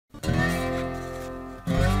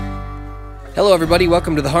Hello everybody,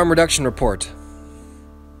 welcome to the Harm Reduction Report.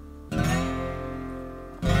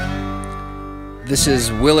 This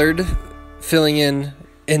is Willard filling in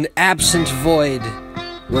an absent void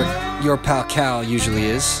where your pal Cal usually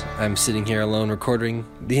is. I'm sitting here alone recording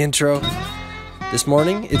the intro this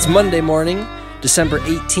morning. It's Monday morning, December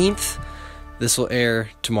 18th. This will air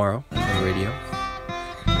tomorrow on the radio.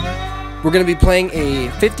 We're going to be playing a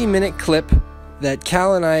 50-minute clip that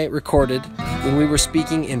Cal and I recorded when we were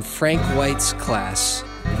speaking in Frank White's class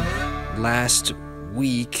last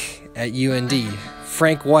week at UND.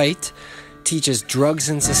 Frank White teaches drugs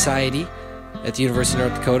and society at the University of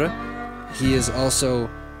North Dakota. He is also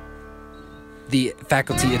the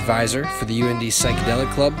faculty advisor for the UND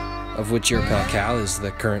Psychedelic Club, of which your pal Cal is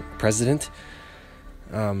the current president.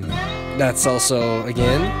 That's also,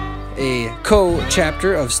 again, a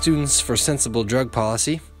co-chapter of Students for Sensible Drug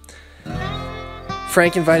Policy.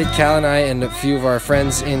 Frank invited Cal and I and a few of our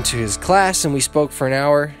friends into his class, and we spoke for an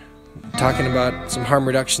hour talking about some harm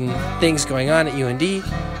reduction things going on at UND,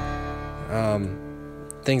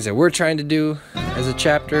 things that we're trying to do as a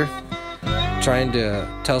chapter, trying to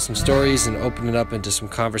tell some stories and open it up into some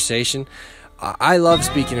conversation. I love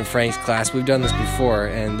speaking in Frank's class. We've done this before,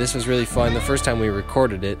 and this was really fun the first time we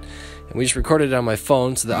recorded it. And we just recorded it on my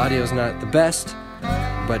phone, so the audio is not the best,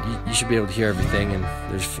 but you should be able to hear everything, and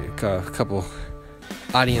there's a couple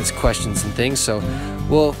audience questions and things. So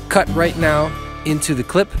we'll cut right now into the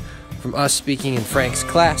clip from us speaking in Frank's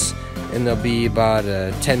class, and there'll be about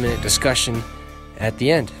a 10-minute discussion at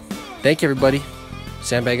the end. Thank you, everybody.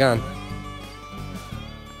 Sandbag on.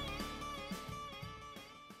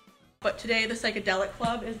 But today the Psychedelic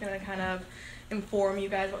Club is going to kind of inform you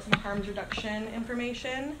guys about some harm reduction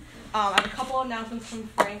information. I have a couple announcements from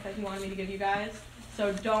Frank that he wanted me to give you guys.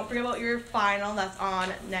 So don't forget about your final. That's on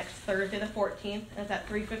next Thursday the 14th, and it's at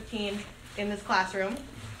 3:15 in this classroom.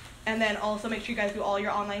 And then also make sure you guys do all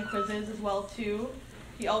your online quizzes as well too.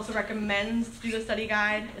 He also recommends to do the study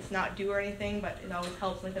guide. It's not due or anything, but it always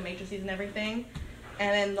helps with the matrices and everything. And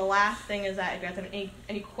then the last thing is that if you guys have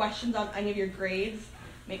any questions on any of your grades,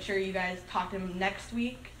 make sure you guys talk to him next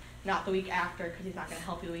week, not the week after, because he's not going to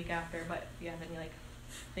help you the week after. But if you have any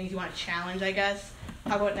things you want to challenge, I guess,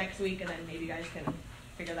 talk about it next week, and then maybe you guys can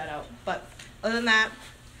figure that out. But other than that,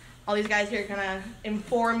 all these guys here are going to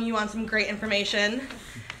inform you on some great information,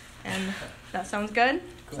 and that sounds good?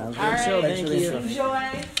 Sounds good. All right, So, thank you. Enjoy.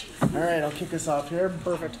 All right, I'll kick us off here.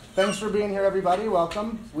 Perfect. Thanks for being here, everybody.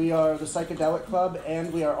 Welcome. We are the Psychedelic Club,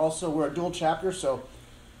 and we're a dual chapter, so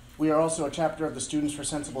we are also a chapter of the Students for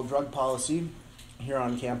Sensible Drug Policy here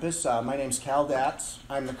on campus. My name's Cal Datz.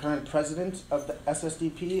 I'm the current president of the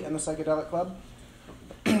SSDP and the Psychedelic Club.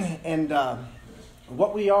 And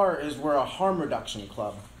what we are is we're a harm reduction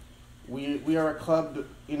club. We are a club,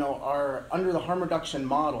 under the harm reduction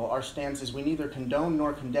model, our stance is we neither condone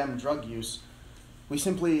nor condemn drug use. We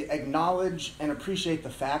simply acknowledge and appreciate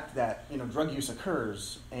the fact that, drug use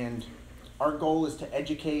occurs, and our goal is to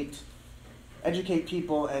educate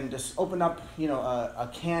people and just open up, a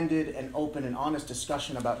candid and open and honest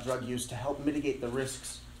discussion about drug use to help mitigate the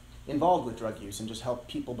risks involved with drug use and just help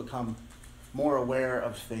people become more aware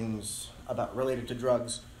of things related to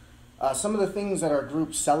drugs. Some of the things that our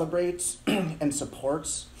group celebrates and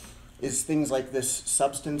supports is things like this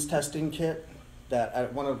substance testing kit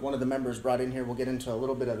that one of the members brought in here. We'll get into a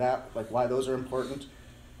little bit of that, like why those are important.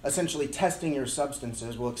 Essentially testing your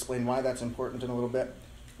substances. We'll explain why that's important in a little bit.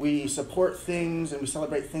 We support things and we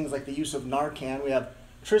celebrate things like the use of Narcan. We have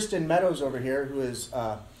Tristan Meadows over here who is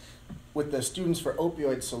with the Students for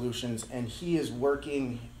Opioid Solutions, and he is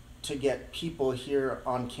working to get people here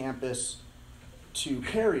on campus to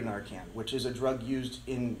carry Narcan, which is a drug used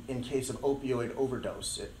in case of opioid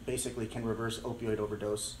overdose. It basically can reverse opioid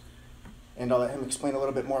overdose. And I'll let him explain a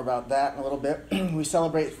little bit more about that in a little bit. We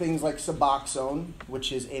celebrate things like Suboxone,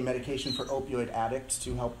 which is a medication for opioid addicts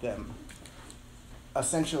to help them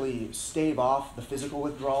essentially stave off the physical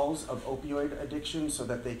withdrawals of opioid addiction so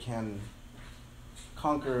that they can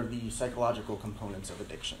conquer the psychological components of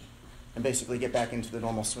addiction and basically get back into the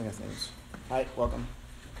normal swing of things. Hi, welcome.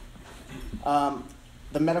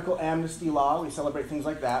 The medical amnesty law, we celebrate things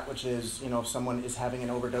like that, which is, if someone is having an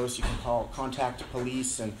overdose, you can contact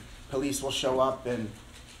police, and police will show up and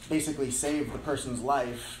basically save the person's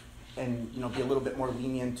life and, be a little bit more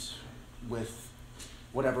lenient with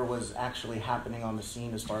whatever was actually happening on the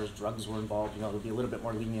scene as far as drugs were involved. They'll be a little bit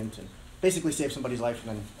more lenient and basically save somebody's life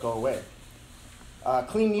and then go away.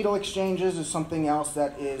 Clean needle exchanges is something else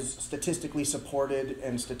that is statistically supported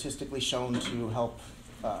and statistically shown to help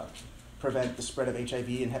prevent the spread of HIV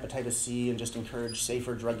and hepatitis C and just encourage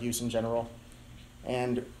safer drug use in general.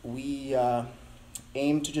 And we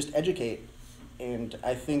aim to just educate And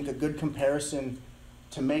I think a good comparison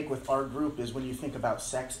to make with our group is when you think about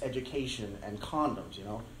sex education and condoms, you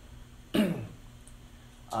know.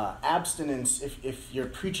 Abstinence, if you're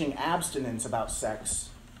preaching abstinence about sex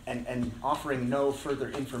and offering no further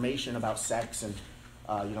information about sex and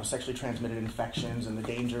sexually transmitted infections and the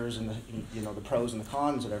dangers and the pros and the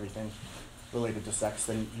cons of everything related to sex,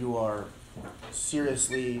 then you are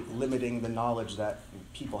seriously limiting the knowledge that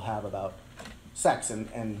people have about sex,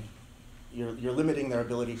 and you're limiting their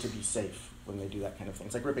ability to be safe when they do that kind of thing.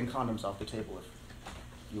 It's like ripping condoms off the table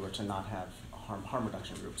if you were to not have harm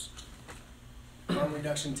reduction groups. Harm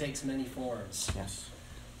reduction takes many forms. Yes.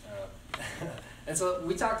 And so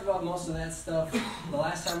we talked about most of that stuff the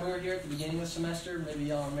last time we were here at the beginning of the semester. Maybe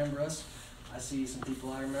y'all remember us. I see some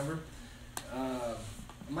people I remember.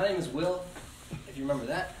 My name is Will, if you remember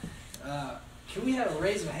that. Can we have a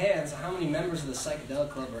raise of hands on how many members of the Psychedelic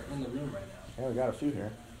Club are in the room right now? Yeah, we got a few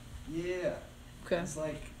here. Yeah. Okay. It's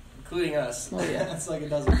like, including us. Oh, yeah. It's like a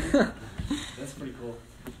dozen people. That's pretty cool.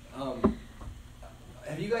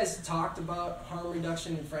 Have you guys talked about harm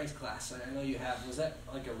reduction in Frank's class? I know you have. Was that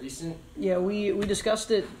like a recent? Yeah, we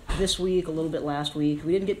discussed it this week, a little bit last week.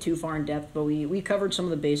 We didn't get too far in depth, but we covered some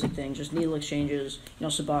of the basic things, just needle exchanges,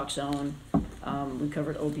 Suboxone. We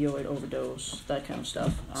covered opioid overdose, that kind of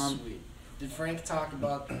stuff. Sweet. Did Frank talk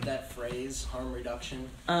about that phrase, harm reduction?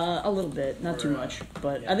 A little bit, not too much,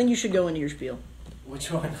 but yeah. I think you should go into your spiel.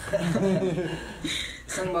 Which one?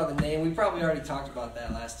 Something about the name. We probably already talked about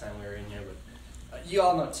that last time we were in here, but you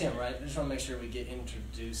all know Tim, right? I just want to make sure we get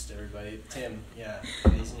introduced to everybody. Tim, yeah,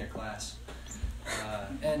 he's in your class.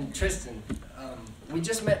 And Tristan, we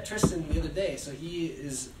just met Tristan the other day, so he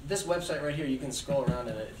is, this website right here, you can scroll around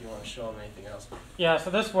in it if you want to show him anything else. Yeah, so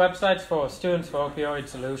this website's for Students for Opioid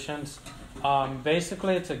Solutions.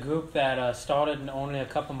 Basically, it's a group that started only a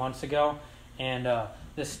couple months ago, and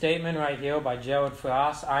this statement right here by Jared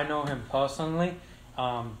Frost, I know him personally.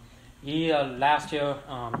 He, last year,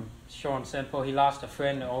 short and simple, he lost a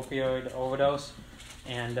friend to opioid overdose,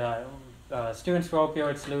 and Students for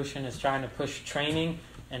Opioid Solution is trying to push training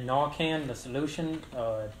and Narcan, the solution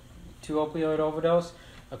to opioid overdose,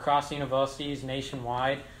 across universities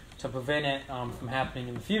nationwide to prevent it from happening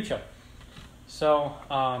in the future. So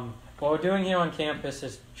what we're doing here on campus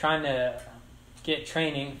is trying to get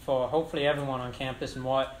training for hopefully everyone on campus and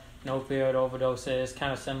what an opioid overdose is,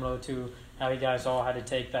 kind of similar to how you guys all had to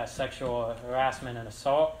take that sexual harassment and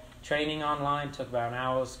assault training online. Took about an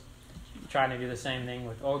hour trying to do the same thing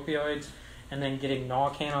with opioids, and then getting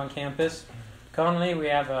Narcan on campus. Currently, we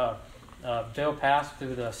have a bill passed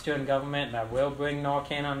through the student government that will bring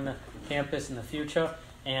Narcan on the campus in the future,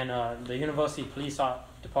 and the University Police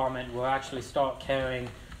Department will actually start carrying,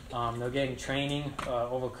 they're getting training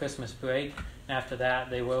over Christmas break, and after that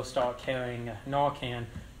they will start carrying Narcan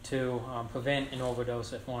to prevent an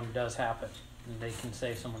overdose if one does happen, and they can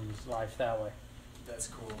save someone's life that way. That's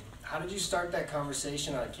cool. How did you start that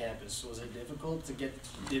conversation on campus? Was it difficult to get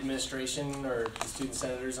the administration or the student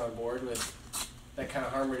senators on board with that kind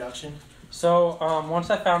of harm reduction? So once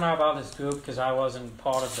I found out about this group, because I wasn't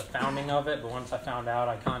part of the founding of it, but once I found out,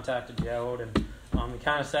 I contacted Gerald, and he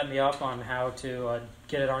kind of set me up on how to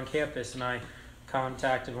get it on campus, and I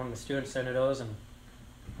contacted one of the student senators, and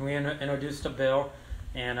we introduced a bill,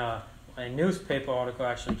 and a newspaper article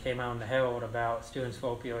actually came out in the Herald about Students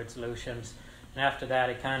for Opioid Solutions. And after that,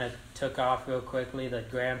 it kind of took off real quickly. The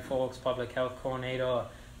Grand Forks Public Health Coordinator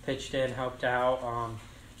pitched in, helped out.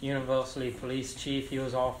 University Police Chief, he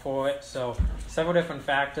was all for it. So several different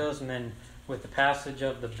factors. And then with the passage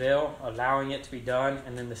of the bill, allowing it to be done,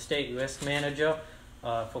 and then the state risk manager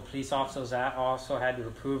for police officers that also had to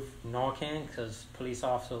approve Narcan, because police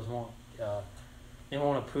officers they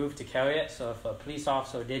won't approve to carry it. So if a police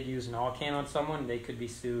officer did use Narcan on someone, they could be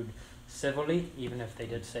sued civilly, even if they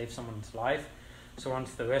did save someone's life. So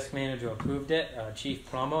once the risk manager approved it, Chief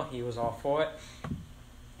Plummer, he was all for it.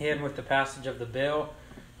 And with the passage of the bill,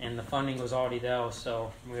 and the funding was already there,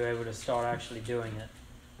 so we were able to start actually doing it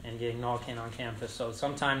and getting Narcan on campus. So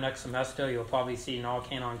sometime next semester, you'll probably see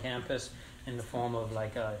Narcan on campus in the form of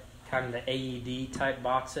like kind of the AED type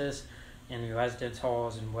boxes in the residence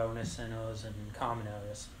halls and wellness centers and common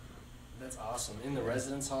areas. That's awesome. In the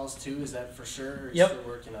residence halls too, is that for sure? Or are you Yep. still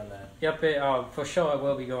working on that? Yep, for sure it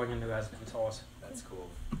will be going into residence halls. That's cool.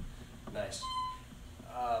 Nice.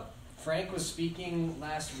 Frank was speaking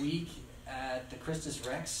last week at the Christus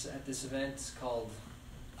Rex at this event called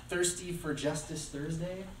Thirsty for Justice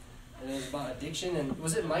Thursday, and it was about addiction. And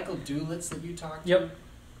was it Michael Dulitz that you talked to? Yep.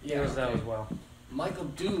 Yeah, It was that okay. as well. Michael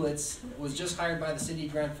Dulitz was just hired by the city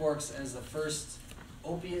of Grand Forks as the first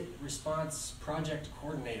opiate response project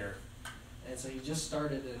coordinator. And so he just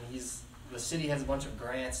started, and he's the city has a bunch of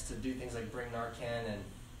grants to do things like bring Narcan and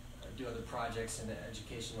do other projects and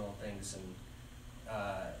educational things. And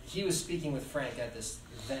he was speaking with Frank at this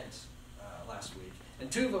event last week. And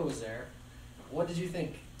Tuva was there. What did you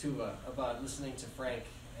think, Tuva, about listening to Frank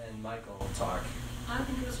and Michael talk? I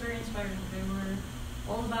think it was very inspiring. They were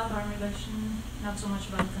all about harm reduction, not so much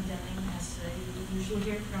about condemning as you usually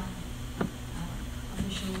hear from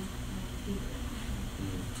official people.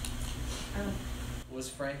 Was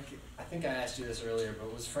Frank, I think I asked you this earlier,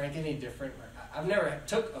 but was Frank any different? I've never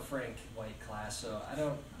took a Frank White class, so I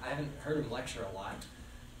haven't heard him lecture a lot,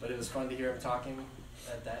 but it was fun to hear him talking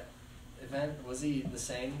at that event. Was he the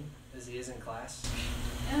same as he is in class?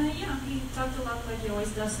 Yeah, he talked a lot like he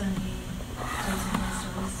always does, and he told some funny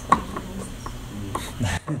stories like he always does.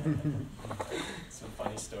 Some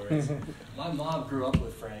funny stories. My mom grew up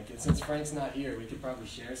with Frank, and since Frank's not here, we could probably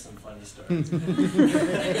share some funny stories.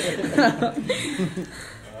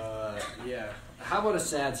 Yeah. How about a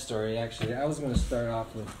sad story, actually? I was going to start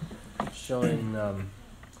off with showing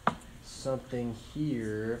something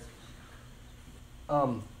here.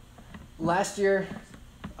 Last year,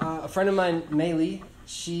 a friend of mine, Maylee,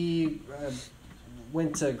 she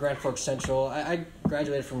went to Grand Forks Central. I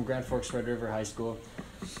graduated from Grand Forks Red River High School.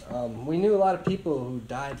 We knew a lot of people who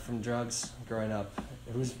died from drugs growing up.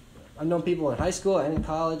 I've known people in high school and in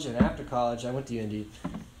college and after college. I went to UND,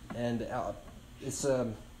 and it's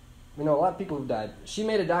we know a lot of people who died. She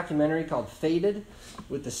made a documentary called Faded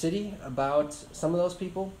with the city about some of those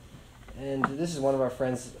people, and this is one of our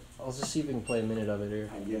friends. I'll just see if we can play a minute of it here.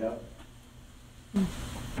 I get up,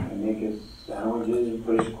 I make his sandwiches and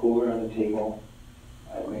put his cooler on the table.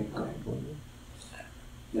 I make breakfast.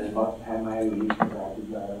 Then about the time I leave because I have to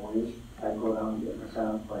drive away, I go down and get my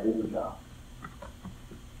son for his job.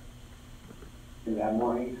 And that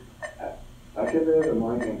morning, I get there in the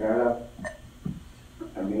morning and got up.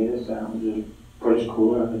 I made his sandwiches, put his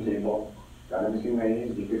cooler on the table, got everything ready,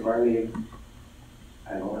 just before I leave,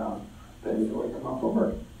 I go down, then the door come up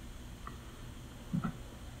over.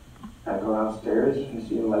 I go downstairs and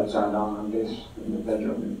see the lights on down on this in the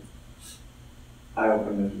bedroom. And I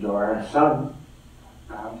open the door, son,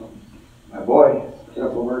 my boy, get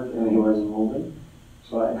up for work, and he wasn't moving.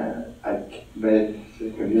 So I bed,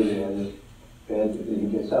 usually I just bed,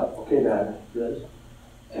 and he gets up. Okay, Dad, good.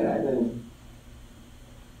 And I didn't.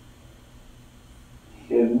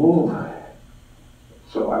 He didn't move.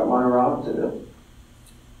 So I went around to the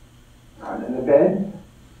front of the bed.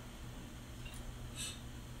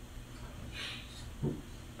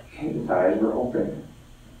 His eyes were open.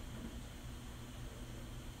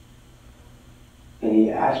 And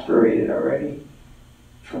he aspirated already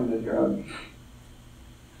from the drug.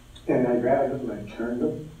 And I grabbed him and I turned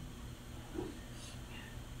him.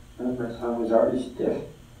 And my son was already stiff.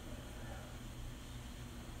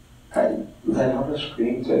 I let out a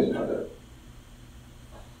scream to his mother.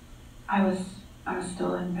 I was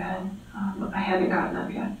still in bed. I hadn't gotten up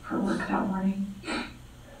yet for work that morning.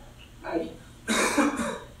 I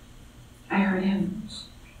heard him.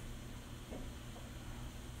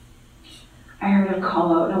 I heard him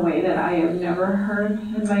call out in a way that I have never heard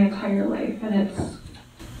in my entire life, and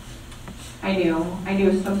I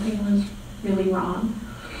knew something was really wrong.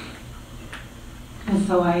 And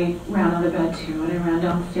so I ran out of bed too, and I ran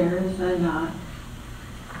downstairs, and I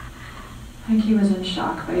think he was in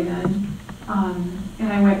shock by then.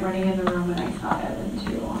 And I went running in the room, and I saw Evan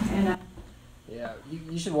too. And Yeah,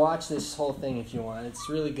 you should watch this whole thing if you want. It's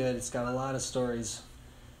really good. It's got a lot of stories,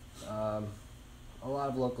 a lot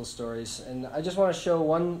of local stories. And I just want to show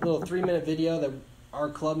one little 3-minute video that our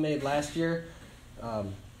club made last year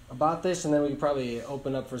about this, and then we can probably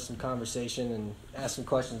open up for some conversation and ask some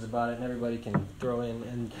questions about it, and everybody can throw in.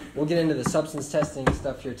 And we'll get into the substance testing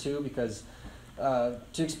stuff here too, because to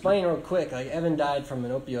explain real quick, like Evan died from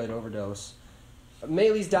an opioid overdose.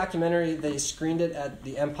 Maylee's documentary, they screened it at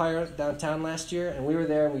the Empire downtown last year, and we were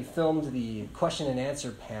there and we filmed the question and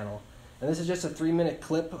answer panel. And this is just a 3-minute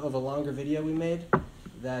clip of a longer video we made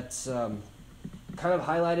that's kind of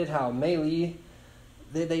highlighted how Maylee,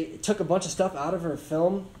 they took a bunch of stuff out of her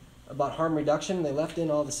film about harm reduction. They left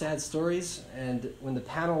in all the sad stories, and when the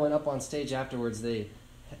panel went up on stage afterwards, they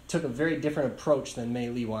took a very different approach than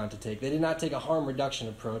Maylee wanted to take. They did not take a harm reduction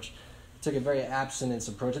approach. Took a very abstinence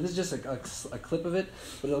approach. And this is just a clip of it,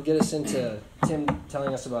 but it'll get us into Tim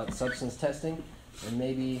telling us about substance testing and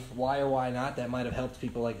maybe why or why not that might have helped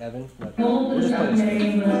people like Evan. But The goal of this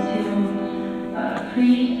documentary was to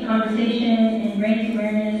create conversation and raise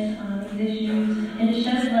awareness on these issues and to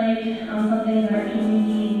shed light on something that our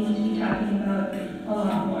community needs to be talking about a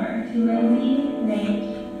lot more. To Lindsay, Nate,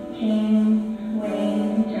 Kane,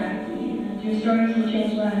 Wayne, Jackie, your stories will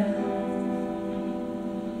change lives.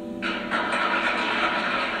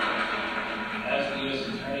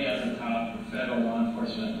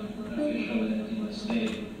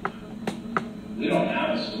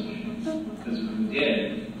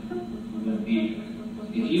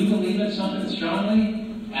 you believe in something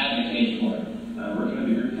strongly, advocate for it. Working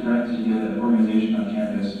with a group of friends to get an organization on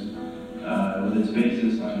campus with its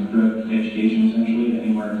basis on drug education, essentially,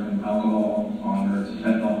 anywhere from alcohol onward to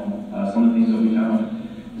fentanyl. Some of the things that we found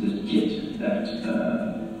is a kit that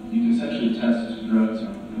you can essentially test drugs.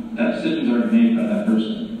 That decision's already made by that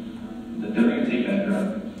person, that they're going to take that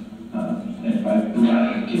drug. And by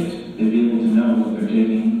providing a kit, they'll be able to know what they're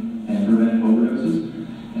taking and prevent overdoses.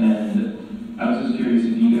 And I was just curious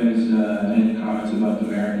if you guys had any comments about the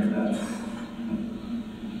merit of that.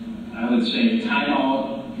 I would say time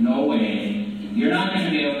out, no way. You're not going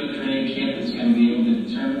to be able to create a kit that's going to be able to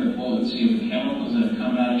determine the potency of the chemicals that are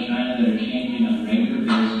coming out of China that are changing on a regular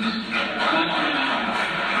basis. It's not going to happen.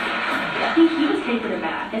 I think he was taken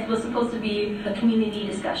aback. It was supposed to be a community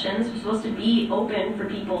discussion. It was supposed to be open for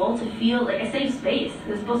people to feel like a safe space.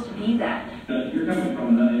 It was supposed to be that. You're coming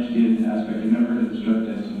from an uneducated aspect. I've never heard of this drug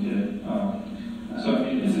testing kit. So, I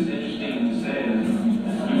mean, this is interesting to say that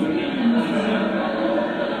you wouldn't even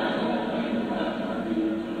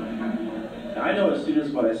I know as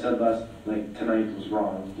students what I said tonight was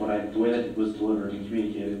wrong, the way that it was delivered and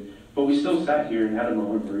communicated, but we still sat here and had a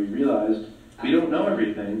moment where we realized we don't know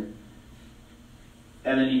everything.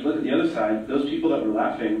 And then you look at the other side, those people that were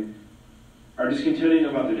laughing are just continuing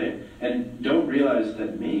about their day and don't realize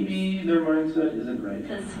that maybe their mindset isn't right.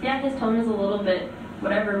 Because, yeah, his tone was a little bit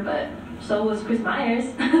whatever, but so was Chris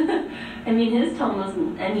Myers. I mean, his tone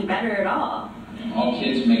wasn't any better at all. All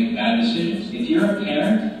kids make bad decisions. If you're a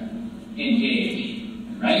parent, engage,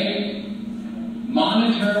 right?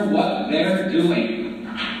 Monitor what they're doing.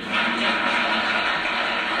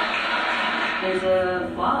 There's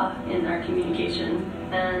a flaw in our communication,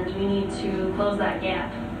 and we need to close that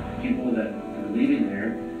gap. People that are leaving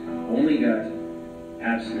there only got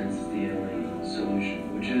abstinence as the only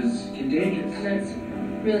solution, which is contagious. And that's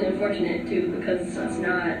really unfortunate too, because that's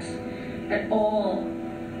not at all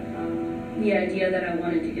the idea that I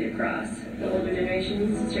wanted to get across. The older generation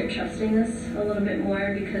needs to start trusting this a little bit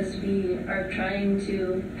more because we are trying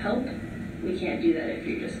to help. We can't do that if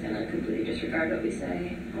you're just going to completely disregard what we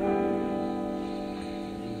say.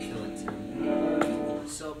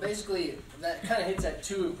 So basically, that kind of hits at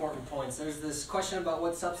two important points. There's this question about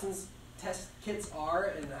what substance test kits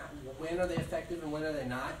are and when are they effective and when are they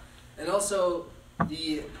not. And also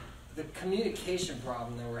the communication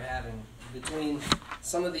problem that we're having between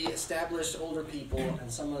some of the established older people and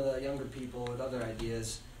some of the younger people with other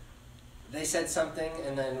ideas. They said something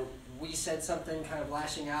and then we said something, kind of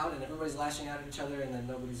lashing out, and everybody's lashing out at each other, and then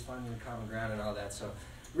nobody's finding the common ground and all that. So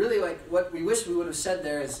really, like, what we wish we would have said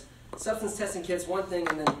there is substance testing kits, one thing,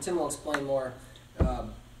 and then Tim will explain more.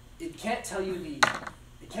 It can't tell you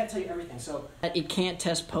everything. So it can't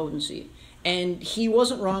test potency. And he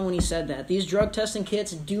wasn't wrong when he said that. These drug testing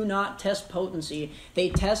kits do not test potency. They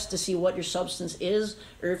test to see what your substance is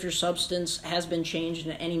or if your substance has been changed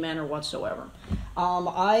in any manner whatsoever.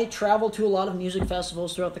 I travel to a lot of music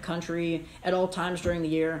festivals throughout the country at all times during the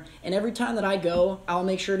year. And every time that I go, I'll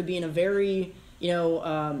make sure to be in a very,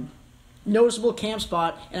 noticeable camp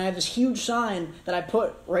spot. And I have this huge sign that I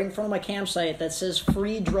put right in front of my campsite that says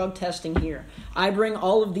free drug testing here. I bring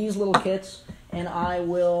all of these little kits and I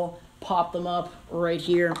will pop them up right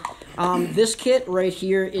here. This kit right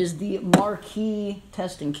here is the Marquee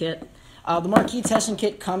testing kit. The Marquee testing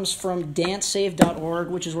kit comes from dancesafe.org,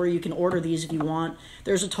 which is where you can order these if you want.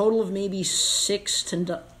 There's a total of maybe 6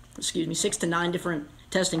 to 9 different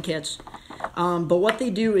testing kits. But what they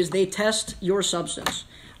do is they test your substance.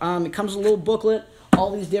 It comes with a little booklet, all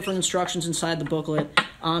these different instructions inside the booklet.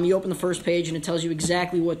 You open the first page and it tells you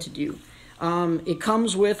exactly what to do. It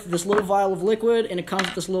comes with this little vial of liquid, and it comes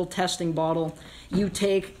with this little testing bottle. You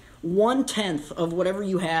take 1/10 of whatever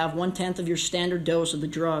you have, 1/10 of your standard dose of the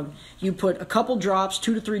drug. You put a couple drops,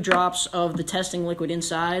 2 to 3 drops of the testing liquid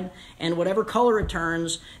inside, and whatever color it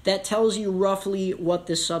turns, that tells you roughly what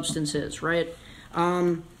this substance is, right?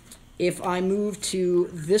 If I move to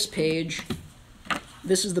this page,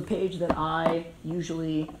 this is the page that I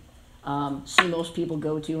usually see most people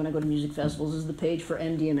go to when I go to music festivals. This is the page for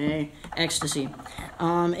MDMA, ecstasy.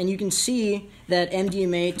 And you can see that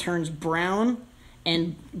MDMA turns brown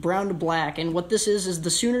to black. And what this is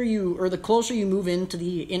the closer you move into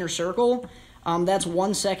the inner circle, that's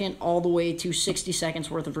 1 second all the way to 60 seconds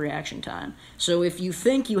worth of reaction time. So if you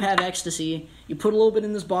think you have ecstasy, you put a little bit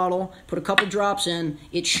in this bottle, put a couple drops in,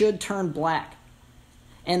 it should turn black.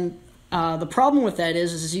 And the problem with that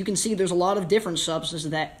is as you can see, there's a lot of different substances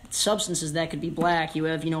that could be black. You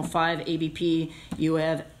have, 5-ABP, you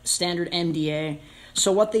have standard MDA.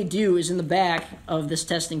 So what they do is in the back of this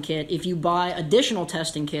testing kit, if you buy additional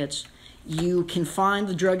testing kits, you can find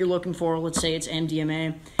the drug you're looking for. Let's say it's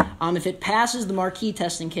MDMA. If it passes the marquee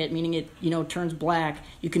testing kit, meaning it turns black,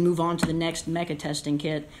 you can move on to the next mecha testing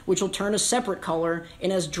kit, which will turn a separate color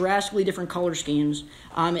and has drastically different color schemes.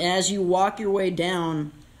 As you walk your way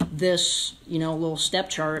down this little step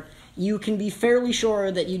chart, you can be fairly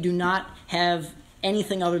sure that you do not have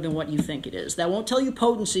anything other than what you think it is. That won't tell you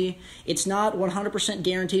potency. It's not 100%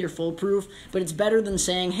 guaranteed or foolproof, but it's better than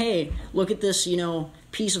saying, hey, look at this,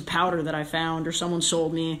 piece of powder that I found or someone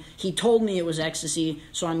sold me. He told me it was ecstasy,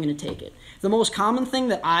 so I'm going to take it. The most common thing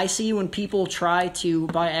that I see when people try to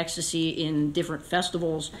buy ecstasy in different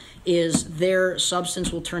festivals is their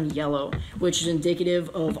substance will turn yellow, which is indicative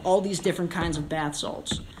of all these different kinds of bath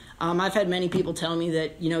salts. I've had many people tell me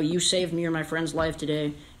that, you saved me or my friend's life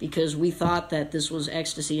today because we thought that this was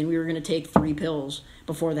ecstasy and we were going to take 3 pills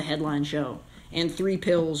before the headline show. And 3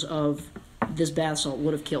 pills of this bath salt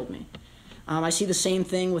would have killed me. I see the same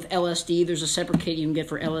thing with LSD. There's a separate kit you can get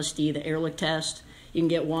for LSD, the Ehrlich test. You can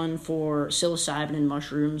get one for psilocybin and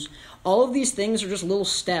mushrooms. All of these things are just little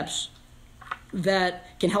steps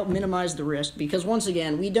that can help minimize the risk because, once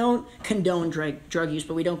again, we don't condone drug use,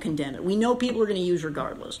 but we don't condemn it. We know people are going to use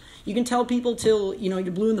regardless. You can tell people till you're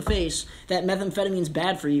blue in the face that methamphetamine's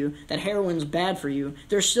bad for you, that heroin's bad for you.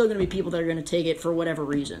 There's still going to be people that are going to take it for whatever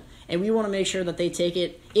reason. And we want to make sure that they take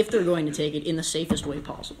it, if they're going to take it, in the safest way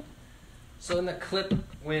possible. So in the clip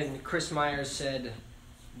when Chris Myers said,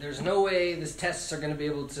 there's no way these tests are going to be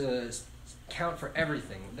able to count for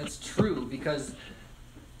everything, that's true because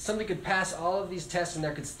somebody could pass all of these tests and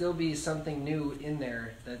there could still be something new in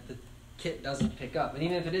there that the kit doesn't pick up. And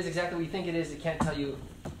even if it is exactly what you think it is, it can't tell you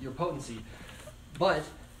your potency. But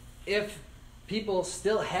if people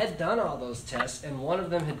still had done all those tests and one of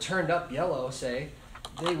them had turned up yellow, say,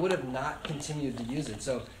 they would have not continued to use it.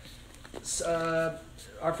 So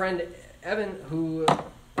our friend Evan, who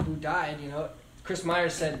died, Chris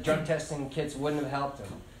Myers said drug testing kits wouldn't have helped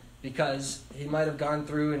him because he might have gone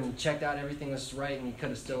through and checked out everything was right and he could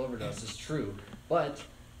have still overdosed. It's true. But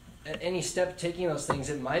at any step taking those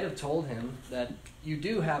things, it might have told him that you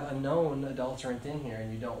do have a known adulterant in here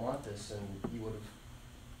and you don't want this, and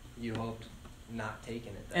you hoped not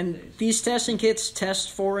taken it that And days. These testing kits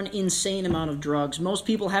test for an insane amount of drugs. Most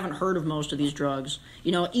people haven't heard of most of these drugs.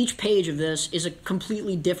 Each page of this is a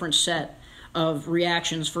completely different set of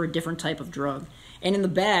reactions for a different type of drug. And in the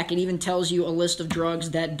back, it even tells you a list of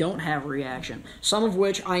drugs that don't have a reaction, some of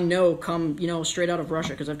which I know come, straight out of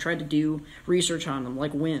Russia because I've tried to do research on them,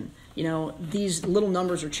 like WIN. These little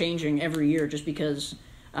numbers are changing every year just because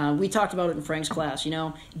we talked about it in Frank's class.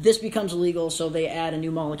 This becomes illegal, so they add a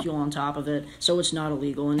new molecule on top of it, so it's not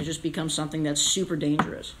illegal, and it just becomes something that's super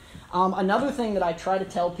dangerous. Another thing that I try to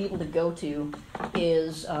tell people to go to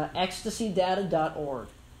is ecstasydata.org.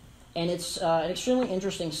 And it's an extremely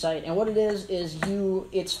interesting site. And what it is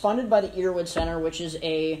it's funded by the Earwood Center, which is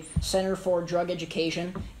a center for drug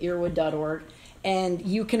education, earwood.org. And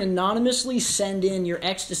you can anonymously send in your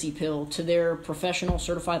ecstasy pill to their professional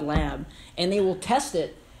certified lab, and they will test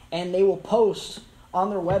it, and they will post on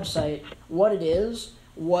their website what it is,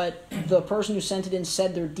 what the person who sent it in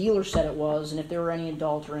said their dealer said it was, and if there were any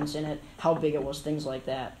adulterants in it, how big it was, things like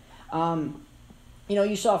that.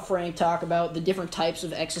 You saw Frank talk about the different types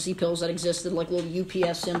of ecstasy pills that existed, like little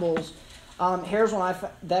UPS symbols. Here's one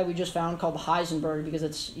that we just found called the Heisenberg because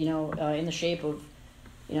it's, in the shape of,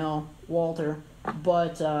 Walter.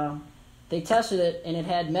 But they tested it, and it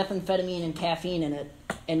had methamphetamine and caffeine in it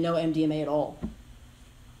and no MDMA at all.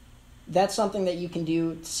 That's something that you can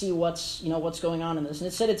do to see what's going on in this. And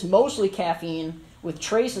it said it's mostly caffeine with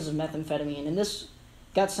traces of methamphetamine, and this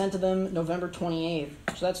got sent to them November 28th,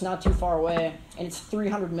 so that's not too far away, and it's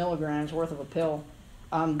 300 milligrams worth of a pill.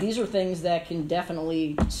 These are things that can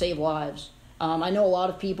definitely save lives. I know a lot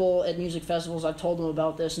of people at music festivals, I've told them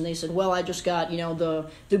about this, and they said, well, I just got, the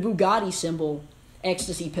Bugatti symbol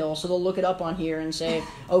ecstasy pill, so they'll look it up on here and say,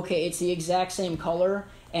 okay, it's the exact same color,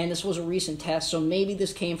 and this was a recent test, so maybe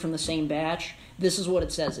this came from the same batch. This is what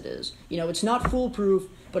it says it is. It's not foolproof,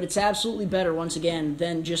 but it's absolutely better, once again,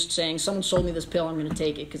 than just saying, someone sold me this pill, I'm going to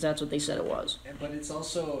take it, because that's what they said it was. But it's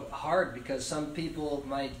also hard because some people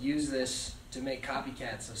might use this to make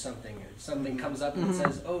copycats of something. If something comes up and it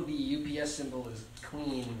says, oh, the UPS symbol is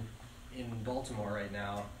clean in Baltimore right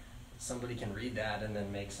now, somebody can read that and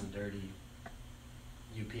then make some dirty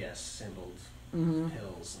UPS symboled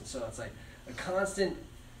pills. And so it's like a constant...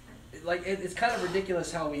 it's kind of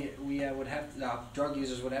ridiculous how we would have to, drug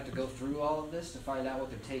users would have to go through all of this to find out what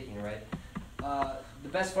they're taking, right? The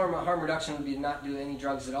best form of harm reduction would be to not do any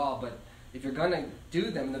drugs at all, but if you're going to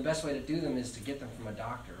do them, the best way to do them is to get them from a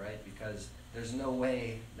doctor, right? Because there's no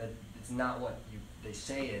way that it's not what you they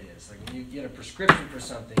say it is. Like when you get a prescription for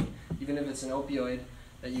something, even if it's an opioid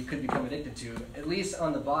that you could become addicted to, at least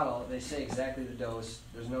on the bottle they say exactly the dose.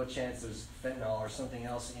 There's no chance there's fentanyl or something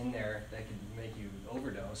else in there that could make you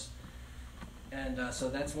overdose. And so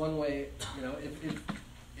that's one way, you know,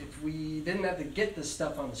 if we didn't have to get this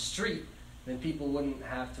stuff on the street, then people wouldn't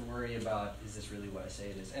have to worry about, is this really what I say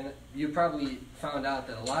it is? And you probably found out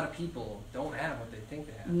that a lot of people don't have what they think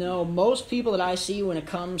they have. No, most people that I see when it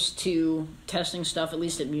comes to testing stuff, at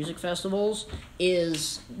least at music festivals,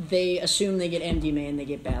 is they assume they get MDMA and they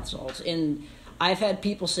get bath salts. And I've had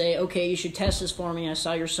people say, okay, you should test this for me. I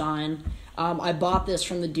saw your sign. I bought this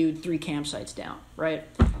from the dude 3 campsites down, right?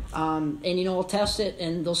 And, you know, I'll test it,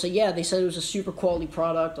 and they'll say, yeah, they said it was a super quality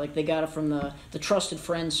product. Like, they got it from the trusted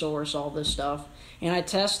friend source, all this stuff. And I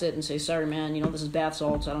test it and say, sorry, man, you know, this is bath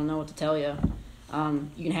salts. I don't know what to tell you.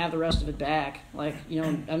 You can have the rest of it back. Like, you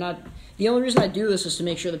know, I'm not... The only reason I do this is to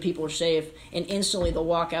make sure that people are safe, and instantly they'll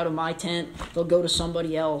walk out of my tent, they'll go to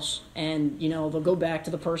somebody else, and, you know, they'll go back to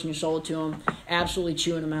the person who sold it to them, absolutely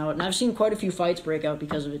chewing them out. And I've seen quite a few fights break out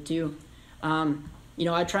because of it, too. You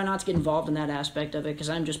know, I try not to get involved in that aspect of it because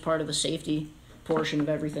I'm just part of the safety portion of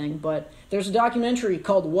everything. But there's a documentary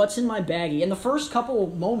called What's in My Baggie, and the first couple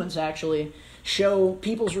moments actually show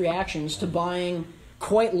people's reactions to buying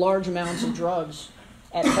quite large amounts of drugs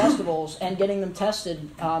at festivals and getting them tested.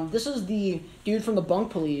 This is the dude from the Bunk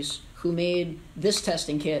Police who made this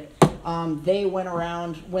testing kit. They went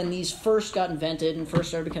around, when these first got invented and first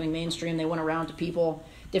started becoming mainstream, they went around to people,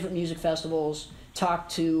 different music festivals,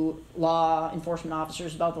 talked to law enforcement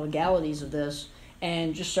officers about the legalities of this,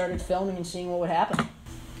 and just started filming and seeing what would happen.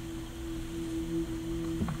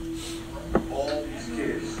 All these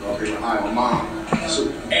kids thought they were high on mom.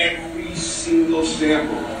 So every single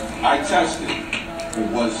sample I tested,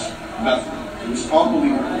 it was methanol. It was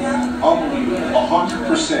unbelievable.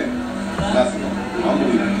 100% methanol.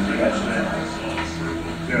 Unbelievable.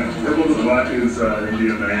 Yeah, purple to black is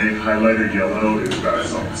MDMA, highlighted yellow is bath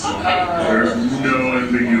salts. There's no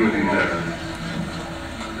ambiguity there.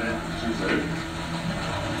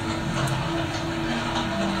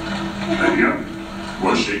 There you go.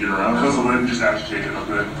 We'll shake it around. Close the lid, just agitate it a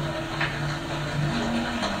bit.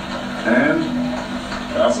 And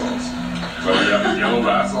bath salts. So we got the yellow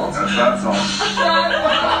bath salts. That's bath salts. You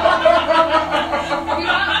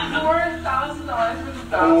got $4,000 worth of bath salts?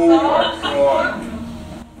 Oh my god.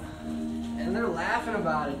 And they're laughing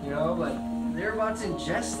about it, you know, but they're about to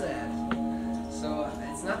ingest that. So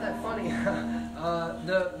it's not that funny.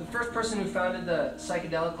 The first person who founded the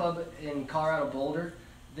Psychedelic Club in Colorado Boulder,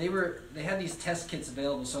 they had these test kits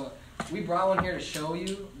available. So we brought one here to show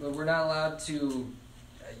you, but we're not allowed to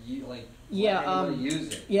let anybody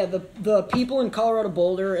use it. Yeah, the people in Colorado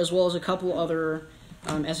Boulder, as well as a couple other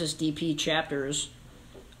SSDP chapters,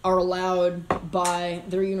 are allowed by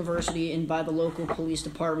their university and by the local police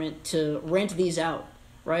department to rent these out,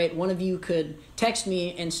 right? One of you could text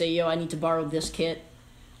me and say, yo, I need to borrow this kit.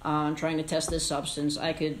 I'm trying to test this substance.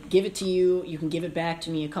 I could give it to you. You can give it back to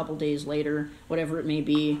me a couple days later, whatever it may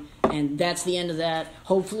be. And that's the end of that.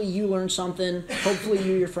 Hopefully you learned something. Hopefully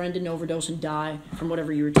you, your friend, didn't overdose and die from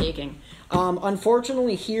whatever you were taking.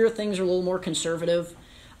 Unfortunately, here things are a little more conservative.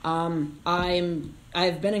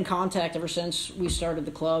 I've been in contact ever since we started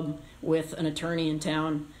the club with an attorney in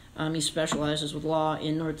town. He specializes with law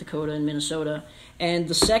in North Dakota and Minnesota. And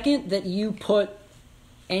the second that you put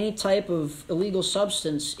any type of illegal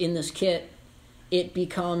substance in this kit, it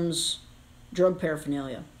becomes drug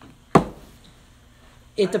paraphernalia.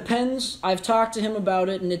 It depends. I've talked to him about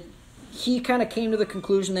it, and he kind of came to the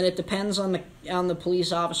conclusion that it depends on the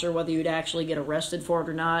police officer whether you'd actually get arrested for it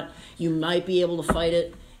or not. You might be able to fight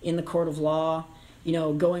it in the court of law, you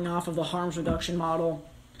know, going off of the harms reduction model,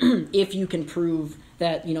 if you can prove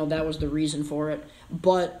that, you know, that was the reason for it.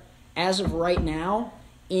 But as of right now,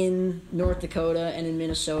 in North Dakota and in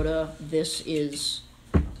Minnesota, this is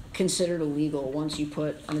considered illegal once you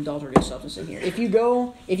put an adulterated substance in here. If you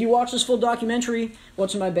watch this full documentary,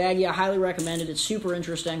 What's in My Baggie, I highly recommend it. It's super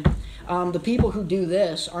interesting. The people who do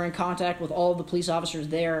this are in contact with all of the police officers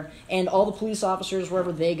there, and all the police officers,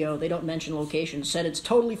 wherever they go, they don't mention locations, said it's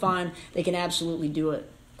totally fine. They can absolutely do it.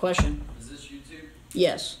 Question? Is this YouTube?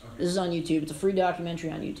 Yes. Okay. This is on YouTube. It's a free documentary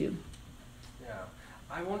on YouTube. Yeah.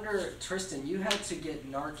 I wonder, Tristan, you had to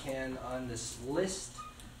get Narcan on this list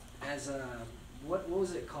as a... What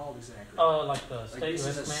was it called exactly? Oh, like the state risk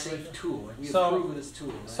risk management. This is a safe tool. Like we so, approve of this tool.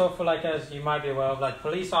 Right? So for as you might be aware of,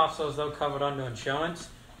 police officers, they're covered under insurance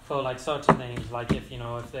for certain things. Like if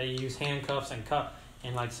they use handcuffs and cut,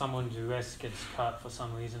 and someone's wrist gets cut for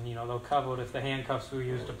some reason, they're covered if the handcuffs were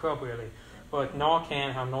used appropriately. But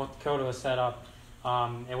Narcan, how North Dakota is set up,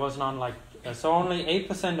 it wasn't on So only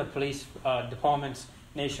 8% of police departments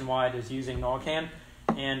nationwide is using Narcan.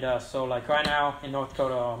 And so like right now in North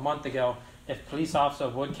Dakota a month ago, if a police officer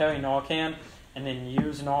would carry Narcan and then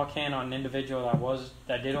use Narcan on an individual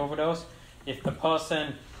that did overdose, if the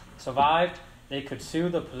person survived, they could sue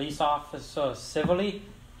the police officer civilly,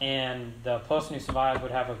 and the person who survived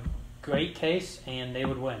would have a great case and they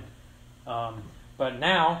would win. But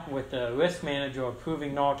now, with the risk manager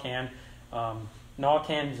approving Narcan,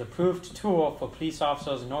 Narcan is an approved tool for police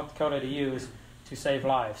officers in North Dakota to use to save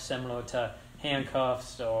lives, similar to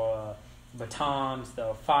handcuffs or batons,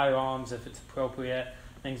 the firearms if it's appropriate,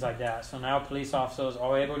 things like that. So now police officers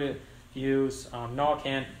are able to use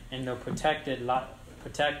Narcan, and they're protected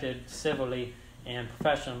civilly and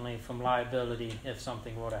professionally from liability if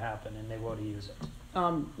something were to happen and they were to use it.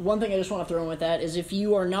 One thing I just want to throw in with that is if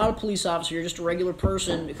you are not a police officer, you're just a regular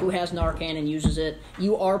person who has Narcan and uses it,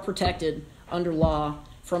 you are protected under law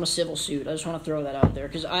from a civil suit. I just want to throw that out there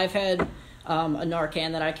because I've had a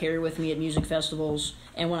Narcan that I carry with me at music festivals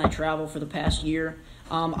and when I travel for the past year.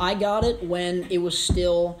 I got it when it was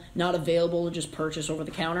still not available to just purchase over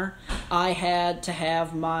the counter. I had to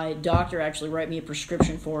have my doctor actually write me a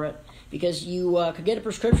prescription for it because you could get a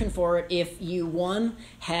prescription for it if you, one,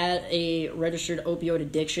 had a registered opioid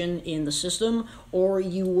addiction in the system, or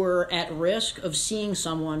you were at risk of seeing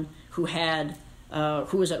someone who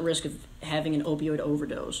was at risk of having an opioid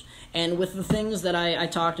overdose. And with the things that I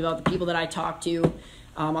talked about, the people that I talked to,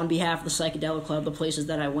 on behalf of the Psychedelic Club, the places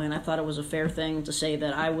that I went, I thought it was a fair thing to say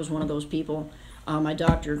that I was one of those people. My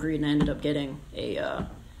doctor agreed, and I ended up getting a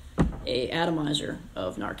atomizer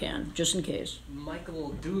of Narcan, just in case.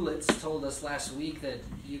 Michael Dulitz told us last week that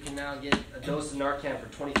you can now get a dose of Narcan for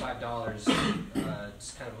 $25,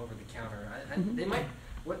 just kind of over the counter. They might.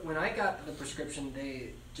 When I got the prescription, they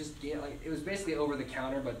just gave it was basically over the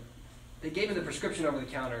counter, but they gave me the prescription over the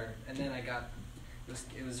counter, and then I got.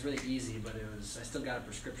 It was really easy, but I still got a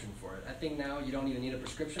prescription for it. I think now you don't even need a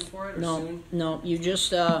prescription for it, or soon? No, you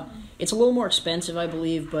just, it's a little more expensive, I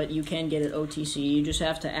believe, but you can get it OTC. You just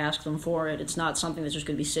have to ask them for it. It's not something that's just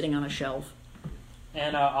going to be sitting on a shelf.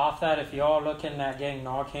 And off that, if you're looking at getting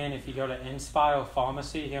Narcan, if you go to Inspire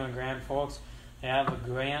Pharmacy here in Grand Forks, they have a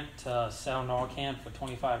grant to sell Narcan for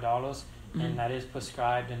 $25, and that is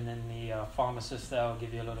prescribed, and then the pharmacist there will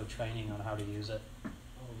give you a little training on how to use it. Oh,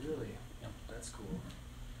 really? That's cool.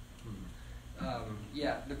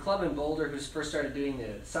 The club in Boulder, who first started doing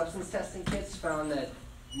the substance testing kits, found that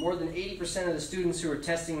more than 80% of the students who were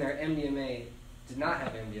testing their MDMA did not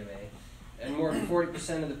have MDMA, and more than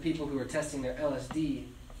 40% of the people who were testing their LSD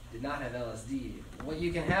did not have LSD. What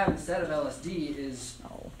you can have instead of LSD is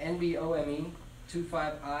NBOME,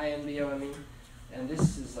 2,5-I-NBOME, and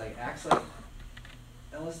this is acts like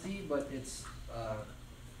LSD, but it's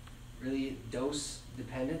really dose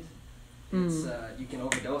dependent. It's you can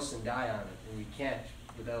overdose and die on it, and you can't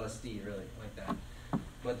with LSD really like that.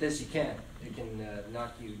 But this you can. It can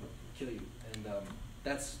knock you, kill you, and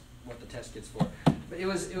that's what the test kit's for. But it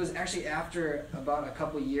was actually after about a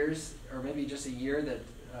couple years, or maybe just a year,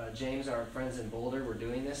 that James and our friends in Boulder were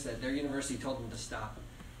doing this, that their university told them to stop,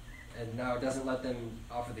 and now it doesn't let them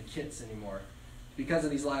offer the kits anymore because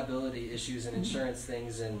of these liability issues and insurance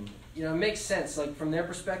things. And it makes sense. Like from their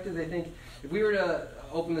perspective, they think if we were to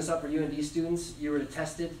open this up for UND students, you were to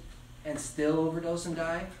test it and still overdose and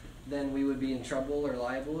die, then we would be in trouble or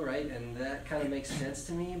liable, right? And that kind of makes sense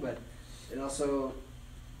to me, but it also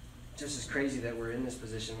just is crazy that we're in this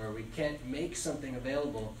position where we can't make something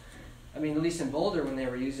available. I mean, at least in Boulder when they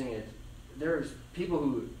were using it, there's people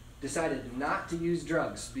who decided not to use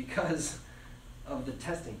drugs because of the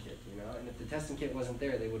testing kit, and if the testing kit wasn't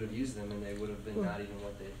there, they would have used them and they would have been not even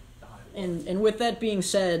what they thought it was. And with that being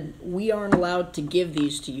said, we aren't allowed to give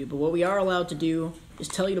these to you, but what we are allowed to do is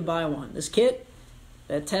tell you to buy one. This kit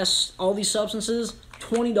that tests all these substances,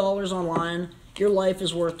 $20 online. Your life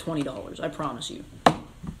is worth $20, I promise you.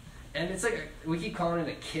 And it's we keep calling it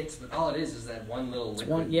a kit, but all it is that one little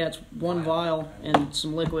liquid. It's one vial and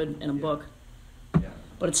some liquid and a book. Yeah.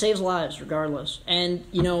 But it saves lives regardless. And,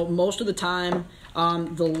 most of the time,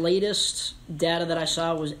 the latest data that I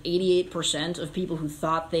saw was 88% of people who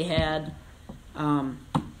thought they had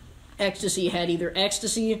ecstasy had either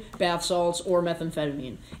ecstasy, bath salts, or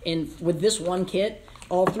methamphetamine. And with this one kit,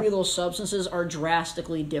 all three of those substances are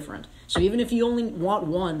drastically different. So even if you only want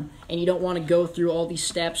one and you don't want to go through all these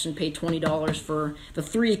steps and pay $20 for the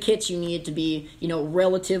three kits you need to be,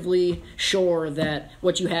 relatively sure that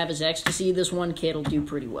what you have is ecstasy, this one kit will do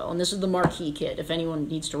pretty well. And this is the marquee kit, if anyone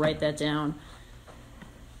needs to write that down.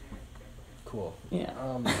 Cool. Yeah.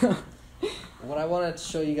 What I wanted to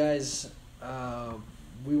show you guys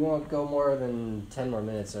we won't go more than 10 more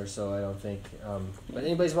minutes or so, I don't think. But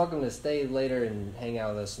anybody's welcome to stay later and hang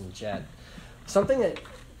out with us and chat.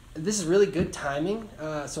 This is really good timing.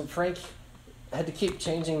 So Frank had to keep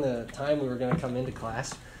changing the time we were going to come into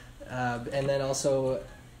class. And then also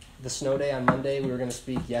the snow day on Monday, we were going to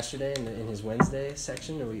speak yesterday in his Wednesday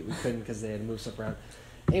section, and we couldn't because they had to move stuff around.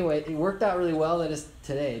 Anyway, it worked out really well that it's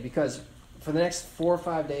today, because for the next 4 or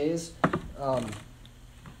 5 days,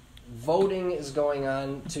 voting is going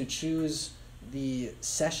on to choose the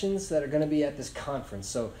sessions that are going to be at this conference.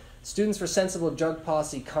 So Students for Sensible Drug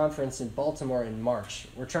Policy Conference in Baltimore in March.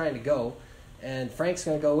 We're trying to go, and Frank's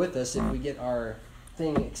going to go with us if we get our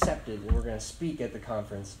thing accepted, and we're going to speak at the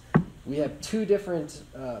conference. We have 2 different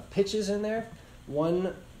pitches in there.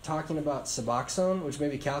 One talking about Suboxone, which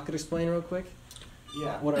maybe Cal could explain real quick.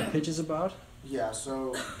 Yeah. What our pitch is about. Yeah,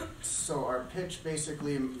 so our pitch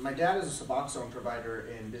basically, my dad is a Suboxone provider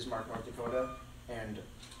in Bismarck, North Dakota, and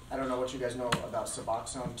I don't know what you guys know about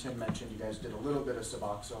Suboxone. Tim mentioned you guys did a little bit of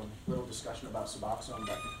Suboxone, little discussion about Suboxone,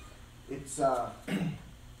 but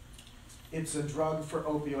it's a drug for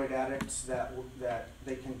opioid addicts that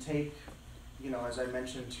they can take, you know, as I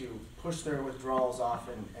mentioned, to push their withdrawals off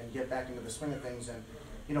and get back into the swing of things. And,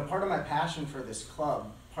 you know, part of my passion for this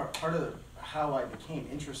club, part of how I became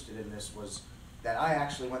interested in this was that I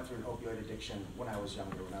actually went through an opioid addiction when I was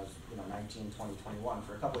younger, when I was 19, 20, 21,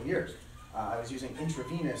 for a couple of years. I was using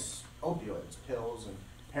intravenous opioids, pills and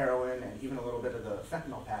heroin, and even a little bit of the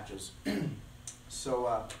fentanyl patches. So,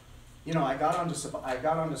 I got onto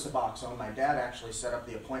Suboxone. My dad actually set up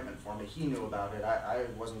the appointment for me. He knew about it. I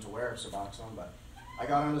wasn't aware of Suboxone, but I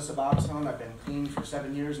got onto Suboxone. I've been clean for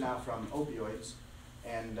 7 years now from opioids,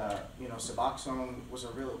 and Suboxone was a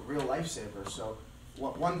real lifesaver. So,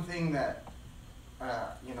 one thing that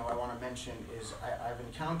I want to mention is I've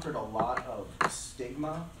encountered a lot of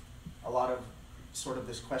stigma, a lot of sort of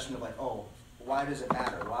this question of like, oh, why does it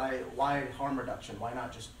matter? Why harm reduction? Why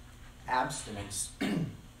not just abstinence?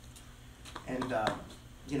 And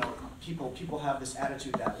people have this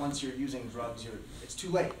attitude that once you're using drugs, it's too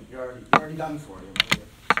late. You're already done for. You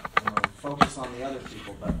focus on the other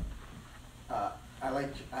people. But I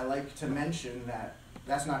like to mention that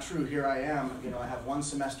that's not true. Here I am. I have 1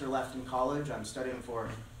 semester left in college. I'm studying for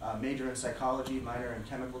a major in psychology, minor in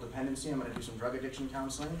chemical dependency. I'm going to do some drug addiction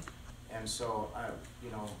counseling, and so I'm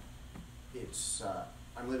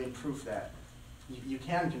living proof that you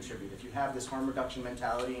can contribute if you have this harm reduction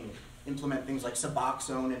mentality and you implement things like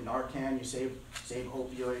Suboxone and Narcan. You save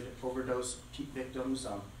opioid overdose victims.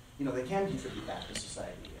 They can contribute back to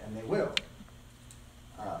society, and they will.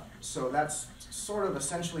 So that's sort of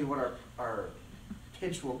essentially what our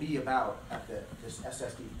pitch will be about at this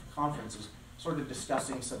SSD conference, is sort of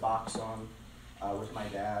discussing Suboxone with my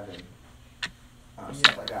dad and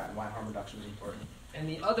stuff like that, and why harm reduction is important. And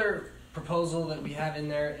the other proposal that we have in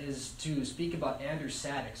there is to speak about Andrew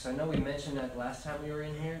Sadek. So I know we mentioned that last time we were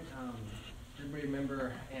in here. Everybody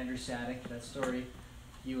remember Andrew Sadek, that story?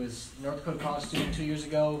 He was a North Dakota college student 2 years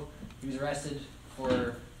ago. He was arrested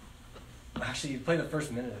for... Actually, you played the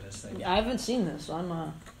first minute of this thing. I haven't seen this.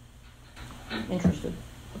 I'm interested.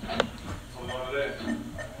 What's going on today?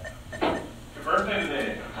 Your birthday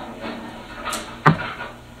today.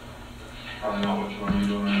 Probably know which one you're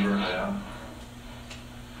doing on your birthday, huh?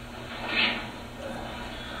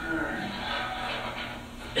 Alright.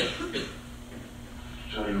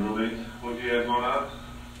 Show your roommates what you guys going on?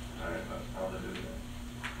 Alright, that's probably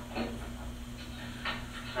good.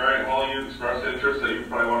 Alright, well, you expressed interest that you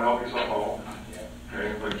probably want to help yourself out. Okay,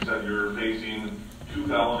 like you said, you're facing 2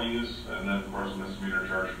 felonies, and then, of course, a misdemeanor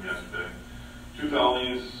charge from yesterday. 2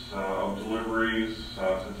 felonies of deliveries,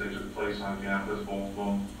 since they took place on campus, both of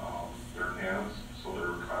them, they're cans, so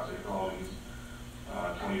they're Class A felonies.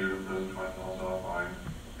 20 years in prison, $20,000 fine,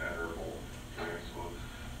 and they're both. Okay, so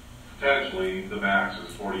potentially the max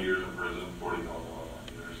is 40 years in prison, $40,000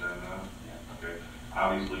 fine. You understand that? Yeah. Okay.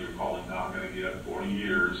 Obviously, you're probably not going to get 40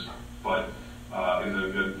 years, but is it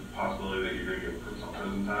a good possibility that you're going to get some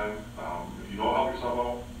prison time? If you don't help yourself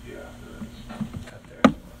out, yeah,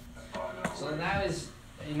 there is. So that is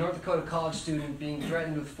a North Dakota college student being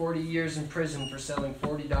threatened with 40 years in prison for selling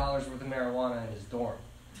 $40 worth of marijuana in his dorm.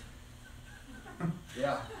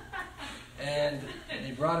 Yeah. And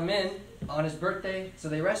they brought him in on his birthday. So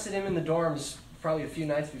they arrested him in the dorms probably a few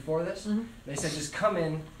nights before this. Mm-hmm. They said, just come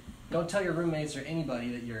in. Don't tell your roommates or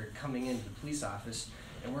anybody that you're coming into the police office,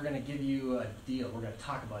 and we're going to give you a deal. We're going to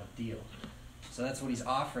talk about a deal. So that's what he's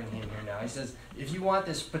offering him here now. He says, if you want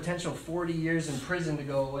this potential 40 years in prison to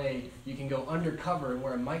go away, you can go undercover and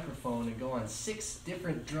wear a microphone and go on 6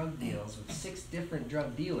 different drug deals with 6 different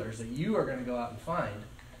drug dealers that you are going to go out and find.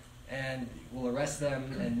 and we'll arrest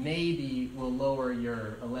them, and maybe we'll lower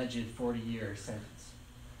your alleged 40-year sentence.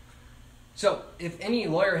 So, if any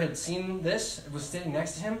lawyer had seen this, was sitting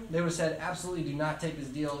next to him, they would have said, absolutely do not take this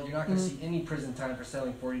deal. You're not going to see any prison time for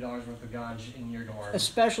selling $40 worth of ganj in your dorm.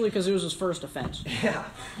 Especially because it was his first offense. Yeah.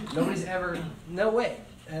 Nobody's ever, no way.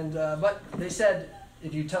 And but they said,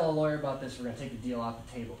 if you tell a lawyer about this, we're going to take the deal off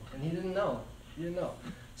the table. And he didn't know.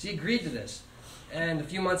 So he agreed to this. And a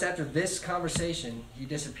few months after this conversation, he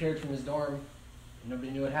disappeared from his dorm.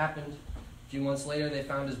 Nobody knew what happened. A few months later, they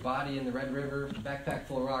found his body in the Red River, backpack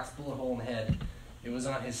full of rocks, bullet hole in the head. It was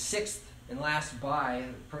on his 6th and last buy.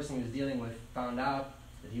 The person he was dealing with found out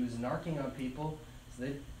that he was narking on people. So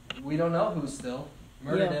we don't know who still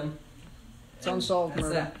murdered him. It's unsolved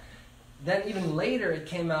murder. That. Then even later, it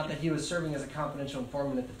came out that he was serving as a confidential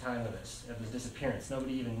informant at the time of his disappearance.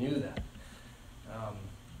 Nobody even knew that.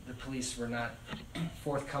 The police were not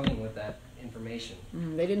forthcoming with that information.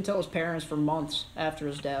 They didn't tell his parents for months after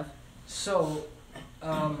his death. So,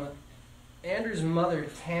 Andrew's mother,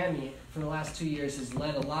 Tammy, for the last 2 years has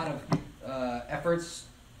led a lot of efforts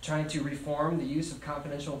trying to reform the use of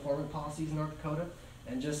confidential informant policies in North Dakota.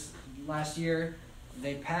 And just last year,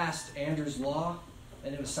 they passed Andrew's law,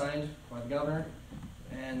 and it was signed by the governor.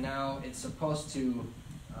 And now it's supposed to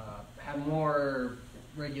have more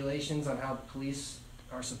regulations on how police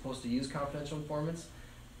are supposed to use confidential informants.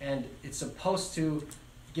 And it's supposed to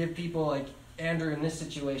give people like Andrew in this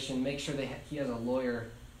situation, make sure he has a lawyer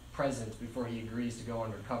present before he agrees to go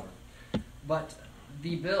undercover. But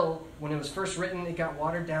the bill, when it was first written, it got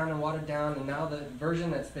watered down, and now the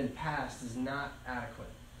version that's been passed is not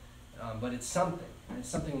adequate. But it's something. It's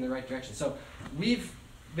something in the right direction. So we've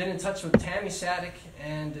been in touch with Tammy Sadek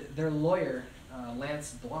and their lawyer,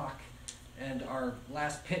 Lance Block, and our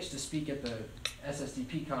last pitch to speak at the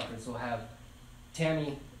SSDP conference will have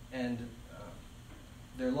Tammy and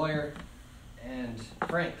their lawyer and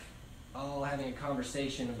Frank all having a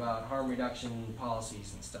conversation about harm reduction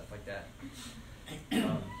policies and stuff like that.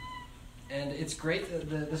 And it's great that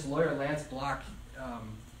this lawyer, Lance Block,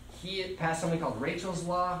 he passed something called Rachel's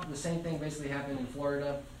Law. The same thing basically happened in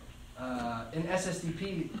Florida. An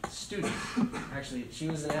SSDP student, actually, she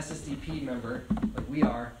was an SSDP member, like we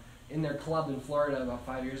are, in their club in Florida about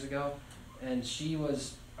 5 years ago, and she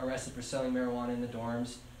was arrested for selling marijuana in the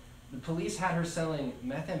dorms. The police had her selling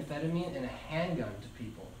methamphetamine and a handgun to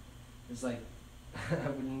people. It's like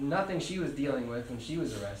nothing she was dealing with when she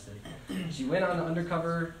was arrested. She went on an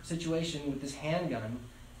undercover situation with this handgun.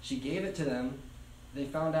 She gave it to them. They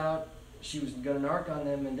found out she was going to narc on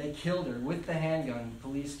them, and they killed her with the handgun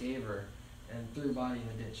police gave her and threw her body in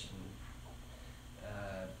the ditch.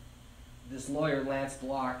 This lawyer, Lance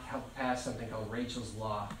Block, helped pass something called Rachel's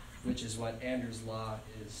Law, which is what Andrew's Law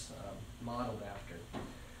is modeled after.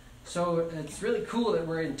 So it's really cool that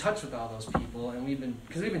we're in touch with all those people, and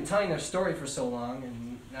because we've been telling their story for so long,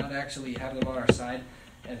 and now to actually have them on our side.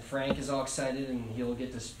 And Frank is all excited, and he'll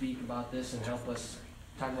get to speak about this and help us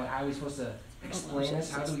talk about how we're supposed to explain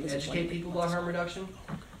this. How do we educate people about harm reduction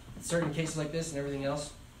in certain cases like this and everything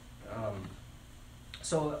else?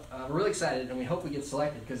 So we're really excited, and we hope we get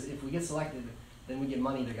selected, because if we get selected, then we get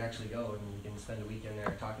money to actually go, and we can spend a weekend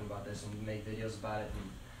there talking about this and make videos about it.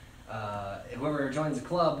 And whoever joins the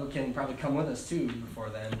club can probably come with us too before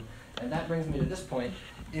then. And that brings me to this point.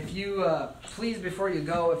 If you, please, before you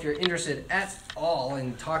go, if you're interested at all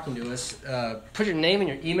in talking to us, put your name and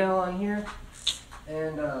your email on here,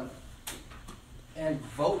 and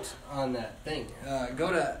vote on that thing.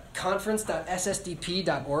 Go to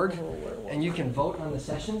conference.ssdp.org, and you can vote on the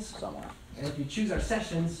sessions. And if you choose our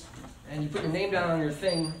sessions, and you put your name down on your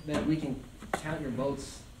thing, then we can count your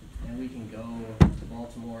votes, and we can go to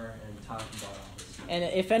Baltimore and talk about all this. And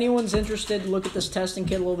if anyone's interested, look at this testing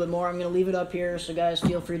kit a little bit more. I'm going to leave it up here, so guys,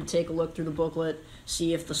 feel free to take a look through the booklet,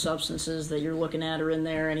 see if the substances that you're looking at are in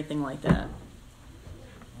there, anything like that.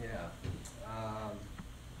 Yeah.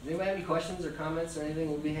 Does anybody have any questions or comments or anything?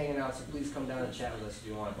 We'll be hanging out, so please come down and chat with us if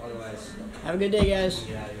you want. Otherwise, have a good day, guys.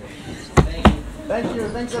 Get out of here. Thank you. Thank you.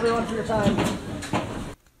 Thanks, everyone, for your time.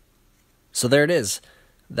 So there it is.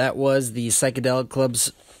 That was the Psychedelic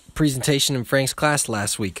Club's presentation in Frank's class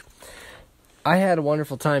last week. I had a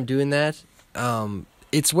wonderful time doing that.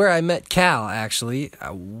 It's where I met Cal, actually.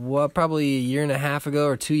 Probably a year and a half ago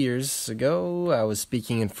or 2 years ago, I was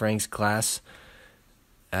speaking in Frank's class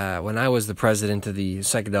when I was the president of the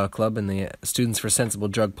Psychedelic Club and the Students for Sensible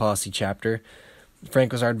Drug Policy chapter.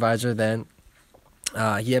 Frank was our advisor then.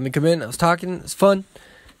 He had me come in. I was talking. It was fun.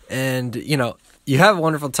 And, you have a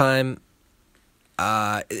wonderful time.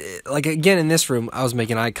 Like, again, in this room, I was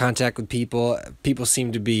making eye contact with people. People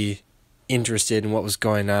seemed to be interested in what was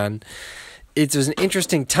going on. it was an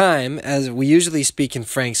interesting time, as we usually speak in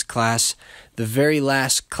Frank's class, the very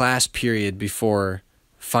last class period before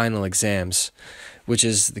final exams, which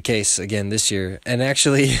is the case again this year. And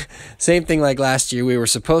actually, same thing like last year, we were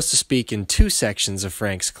supposed to speak in 2 sections of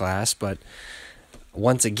Frank's class, but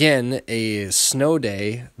once again, a snow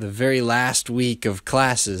day, the very last week of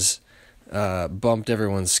classes, bumped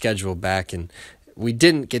everyone's schedule back, and we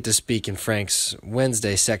didn't get to speak in Frank's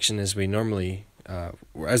Wednesday section as we normally,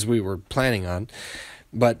 as we were planning on.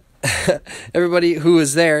 But everybody who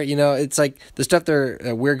was there, it's like the stuff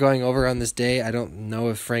we're going over on this day. I don't know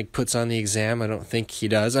if Frank puts on the exam. I don't think he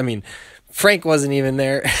does. I mean, Frank wasn't even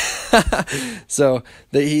there, so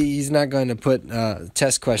he's not going to put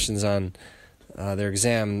test questions on their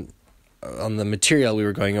exam on the material we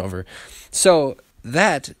were going over. So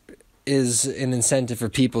that is an incentive for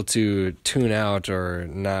people to tune out or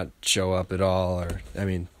not show up at all. Or, I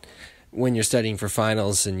mean, when you're studying for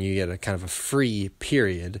finals and you get a kind of a free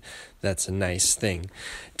period, that's a nice thing.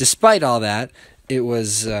 Despite all that, it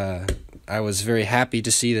was I was very happy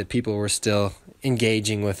to see that people were still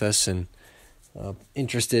engaging with us and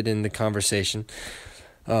interested in the conversation.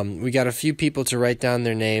 We got a few people to write down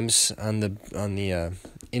their names on the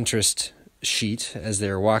interest sheet as they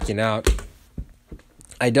were walking out.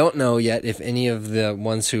 I don't know yet if any of the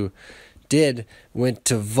ones who did went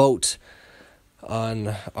to vote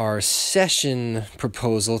on our session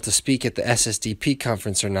proposal to speak at the SSDP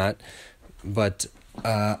conference or not, but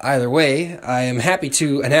either way, I am happy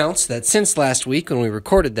to announce that since last week when we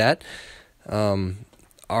recorded that,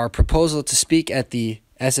 our proposal to speak at the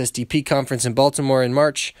SSDP conference in Baltimore in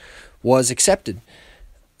March was accepted.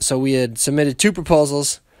 So we had submitted 2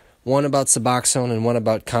 proposals, one about Suboxone and one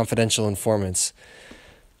about confidential informants.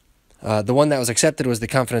 The one that was accepted was the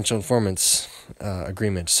confidential informants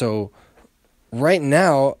agreement. So right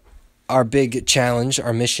now, our big challenge,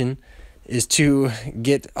 our mission, is to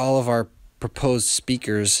get all of our proposed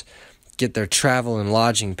speakers, get their travel and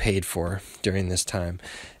lodging paid for during this time,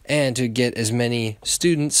 and to get as many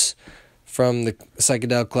students from the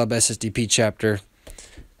Psychedelic Club SSDP chapter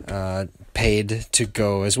paid to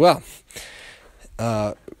go as well.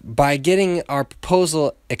 By getting our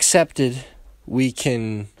proposal accepted, we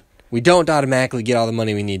don't automatically get all the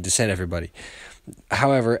money we need to send everybody.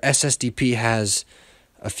 However, SSDP has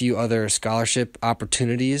a few other scholarship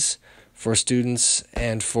opportunities for students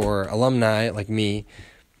and for alumni like me,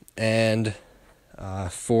 and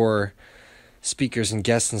for speakers and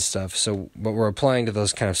guests and stuff. But we're applying to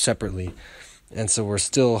those kind of separately. And so we're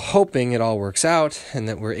still hoping it all works out and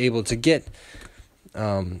that we're able to get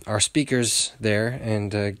our speakers there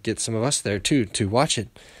and get some of us there too to watch it.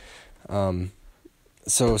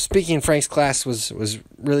 So speaking in Frank's class was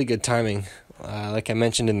really good timing, like I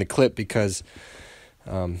mentioned in the clip, because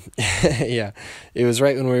yeah, it was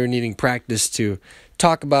right when we were needing practice to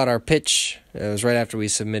talk about our pitch. It was right after we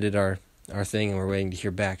submitted our thing and we're waiting to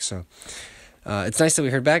hear back. So it's nice that we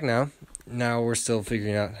heard back now. Now we're still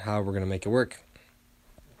figuring out how we're going to make it work.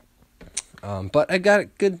 But I got a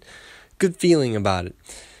good feeling about it.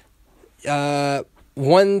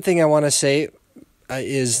 One thing I want to say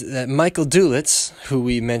is that Michael Dulitz, who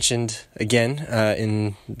we mentioned again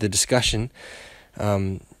in the discussion,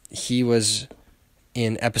 he was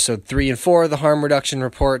in episode 3 and 4 of the Harm Reduction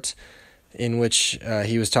Report, in which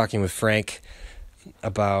he was talking with Frank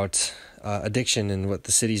about addiction and what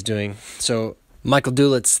the city's doing. So Michael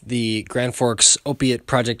Dulitz, the Grand Forks Opiate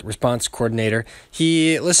Project Response Coordinator,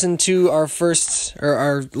 he listened to our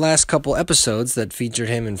last couple episodes that featured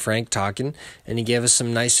him and Frank talking, and he gave us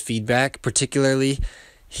some nice feedback. Particularly,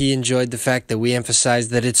 he enjoyed the fact that we emphasized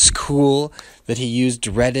that it's cool that he used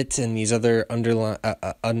Reddit and these other I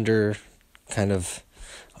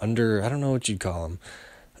don't know what you'd call them,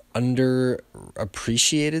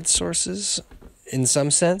 underappreciated sources in some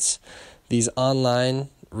sense. These online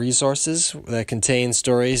resources that contain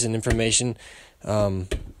stories and information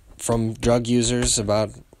from drug users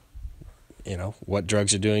about, what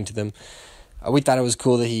drugs are doing to them. We thought it was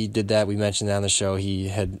cool that he did that. We mentioned that on the show. He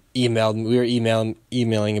had emailed. We were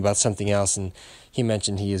emailing about something else, and he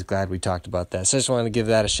mentioned he is glad we talked about that. So I just wanted to give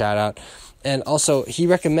that a shout out. And also, he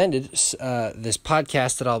recommended this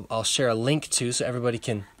podcast that I'll share a link to so everybody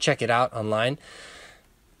can check it out online.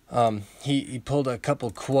 He pulled a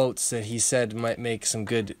couple quotes that he said might make some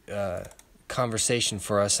good conversation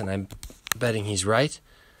for us, and I'm betting he's right.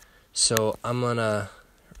 So I'm going to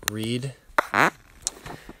read.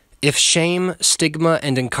 If shame, stigma,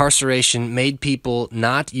 and incarceration made people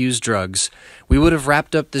not use drugs, we would have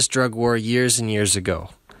wrapped up this drug war years and years ago.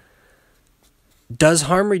 Does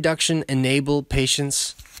harm reduction enable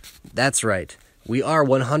patients? That's right. We are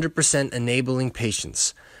 100% enabling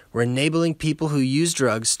patients. We're enabling people who use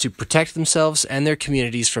drugs to protect themselves and their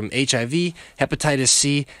communities from HIV, hepatitis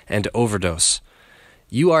C, and overdose.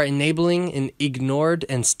 You are enabling an ignored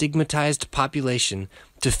and stigmatized population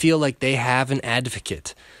to feel like they have an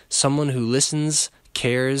advocate, someone who listens,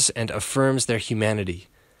 cares, and affirms their humanity.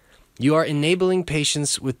 You are enabling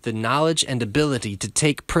patients with the knowledge and ability to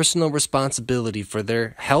take personal responsibility for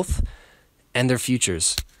their health and their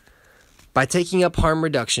futures. By taking up harm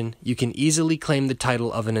reduction, you can easily claim the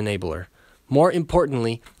title of an enabler. More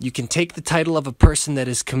importantly, you can take the title of a person that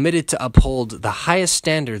is committed to uphold the highest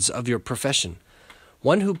standards of your profession,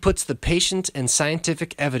 one who puts the patient and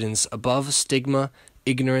scientific evidence above stigma,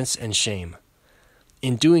 ignorance, and shame.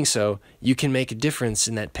 In doing so, you can make a difference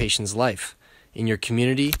in that patient's life, in your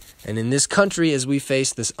community, and in this country as we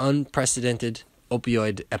face this unprecedented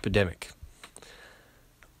opioid epidemic.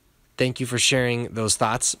 Thank you for sharing those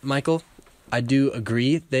thoughts, Michael. I do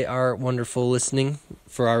agree they are wonderful listening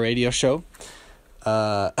for our radio show.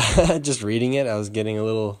 Just reading it, I was getting a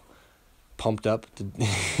little pumped up.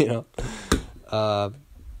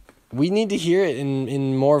 We need to hear it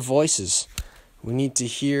in more voices. We need to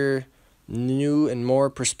hear new and more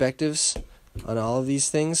perspectives on all of these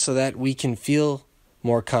things so that we can feel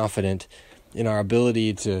more confident in our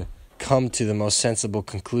ability to come to the most sensible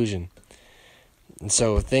conclusion. And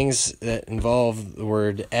so things that involve the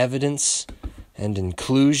word evidence and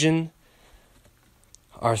inclusion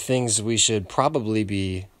are things we should probably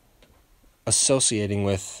be associating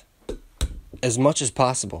with as much as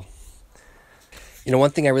possible.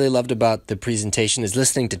 One thing I really loved about the presentation is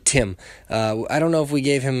listening to Tim. I don't know if we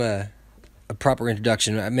gave him a proper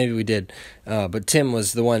introduction. Maybe we did. But Tim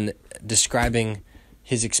was the one describing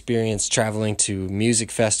his experience traveling to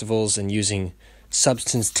music festivals and using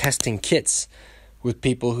substance testing kits with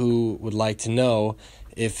people who would like to know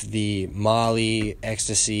if the Molly,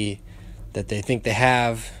 ecstasy that they think they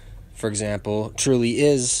have, for example, truly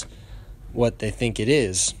is what they think it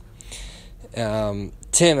is. Tim,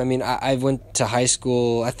 I went to high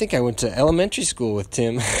school. I think I went to elementary school with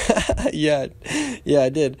Tim. Yeah, I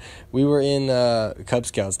did. We were in Cub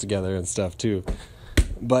Scouts together and stuff too.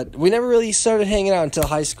 But we never really started hanging out until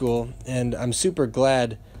high school, and I'm super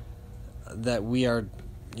glad that we are,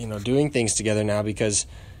 doing things together now because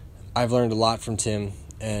I've learned a lot from Tim,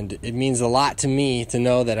 and it means a lot to me to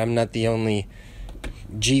know that I'm not the only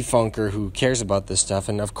G-funker who cares about this stuff,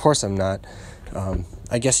 and of course I'm not.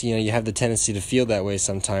 I guess, you have the tendency to feel that way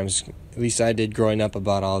sometimes. At least I did growing up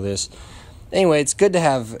about all this. Anyway, it's good to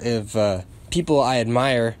have people I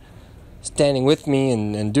admire standing with me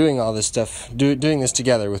and doing all this stuff, doing this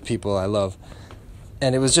together with people I love.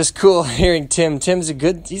 And it was just cool hearing Tim. He's a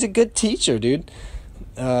good teacher, dude.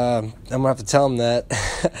 I'm going to have to tell him that.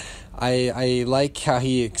 I like how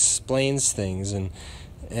he explains things, and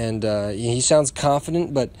he sounds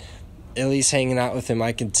confident, but at least hanging out with him,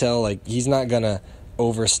 I can tell he's not gonna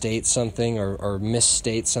overstate something or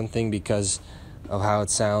misstate something because of how it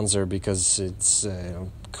sounds or because it's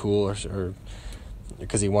cool or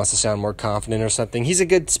because he wants to sound more confident or something. He's a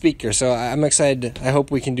good speaker, so I'm excited. I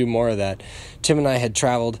hope we can do more of that. Tim and I had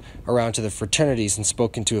traveled around to the fraternities and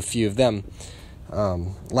spoken to a few of them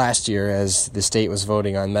last year as the state was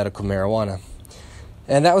voting on medical marijuana,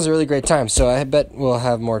 and that was a really great time. So I bet we'll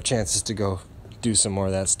have more chances to go do some more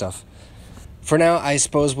of that stuff. For now, I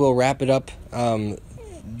suppose we'll wrap it up.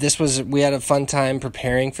 We had a fun time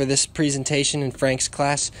preparing for this presentation in Frank's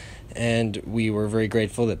class, and we were very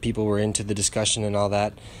grateful that people were into the discussion and all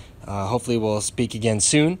that. Hopefully we'll speak again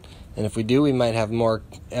soon, and if we do, we might have more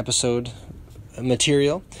episode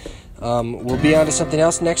material. We'll be on to something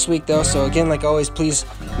else next week, though, so again, like always, please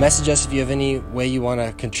message us if you have any way you want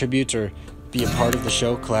to contribute or be a part of the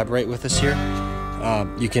show, collaborate with us here.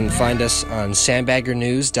 You can find us on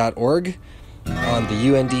sandbaggernews.org, on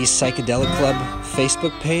the UND Psychedelic Club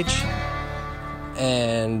Facebook page,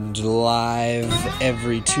 and live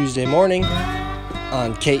every Tuesday morning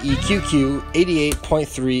on KEQQ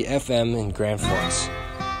 88.3 FM in Grand Forks.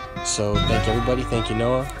 So thank you, everybody. Thank you,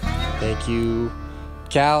 Noah. Thank you,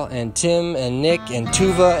 Cal and Tim and Nick and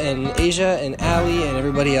Tuva and Asia and Ali and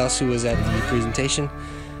everybody else who was at the presentation.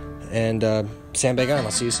 And sandbag on.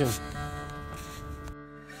 I'll see you soon.